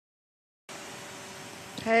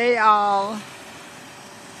Hey all,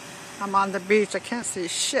 I'm on the beach. I can't see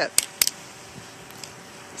shit.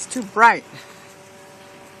 It's too bright.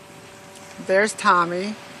 There's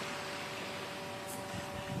Tommy.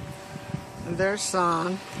 And there's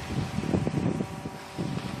Son.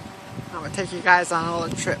 I'm gonna take you guys on a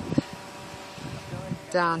little trip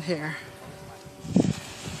down here.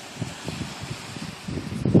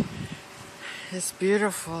 It's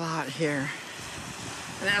beautiful out here.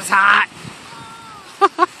 And it's hot.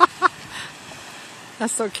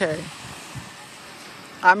 That's okay.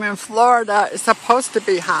 I'm in Florida. It's supposed to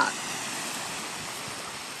be hot.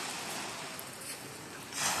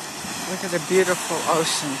 Look at the beautiful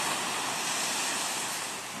ocean.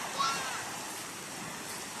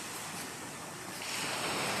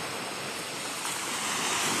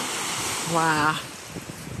 Wow.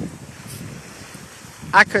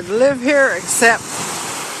 I could live here except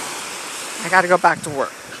I gotta go back to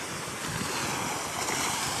work.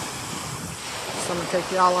 So I'm gonna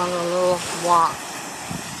take y'all on a little walk.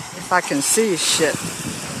 If I can see shit.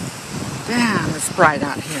 Damn, it's bright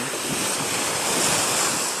out here.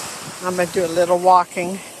 I'm gonna do a little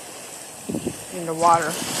walking in the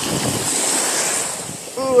water.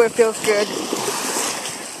 Ooh, it feels good. It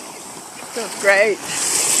feels great.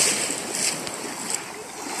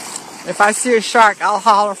 If I see a shark, I'll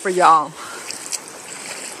holler for y'all.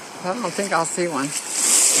 I don't think I'll see one.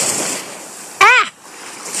 Ah!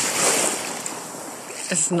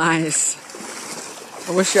 It's nice.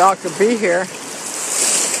 I wish y'all could be here.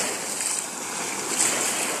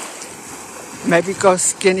 Maybe go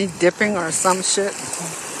skinny dipping or some shit.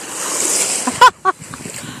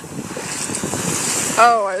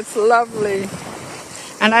 Oh, it's lovely.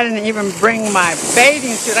 And I didn't even bring my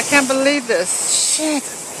bathing suit. I can't believe this. Shit.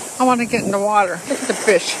 I want to get in the water. Look at the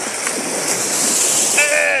fish.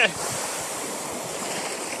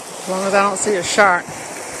 As long as I don't see a shark. You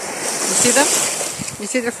see them? You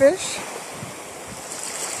see the fish?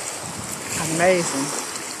 Amazing.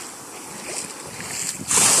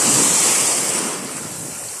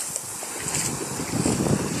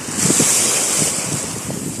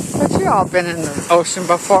 But you all been in the ocean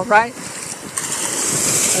before, right?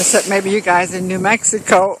 Except maybe you guys in New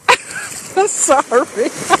Mexico. Sorry.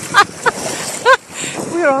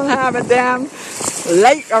 We don't have a damn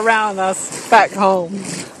lake around us back home.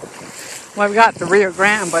 Well, we got the Rio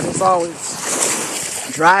Grande, but it's always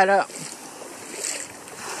dried up.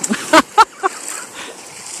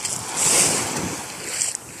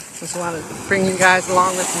 Just wanted to bring you guys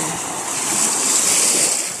along with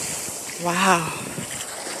me. Wow.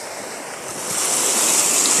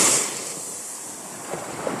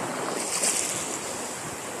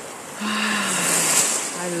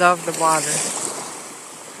 I love the water.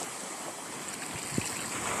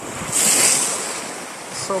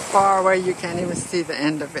 So far away you can't even see the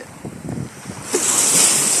end of it.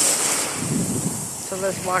 So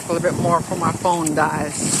let's walk a little bit more before my phone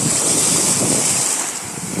dies.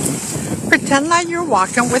 Pretend like you're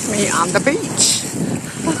walking with me on the beach.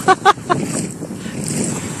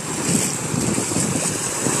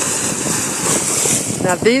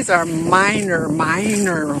 Now these are minor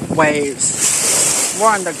waves. We're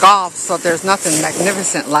on the Gulf, so there's nothing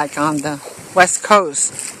magnificent like on the West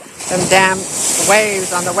Coast. Them damn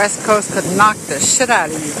waves on the West Coast could knock the shit out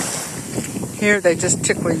of you. Here they just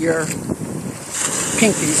tickle your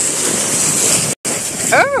pinkies.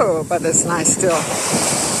 Oh, but it's nice still.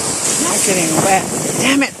 Not getting wet.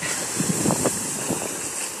 Damn it.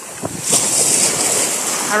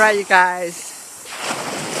 Alright, you guys.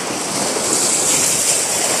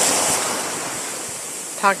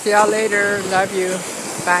 Talk to y'all later. Love you.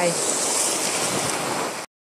 Bye.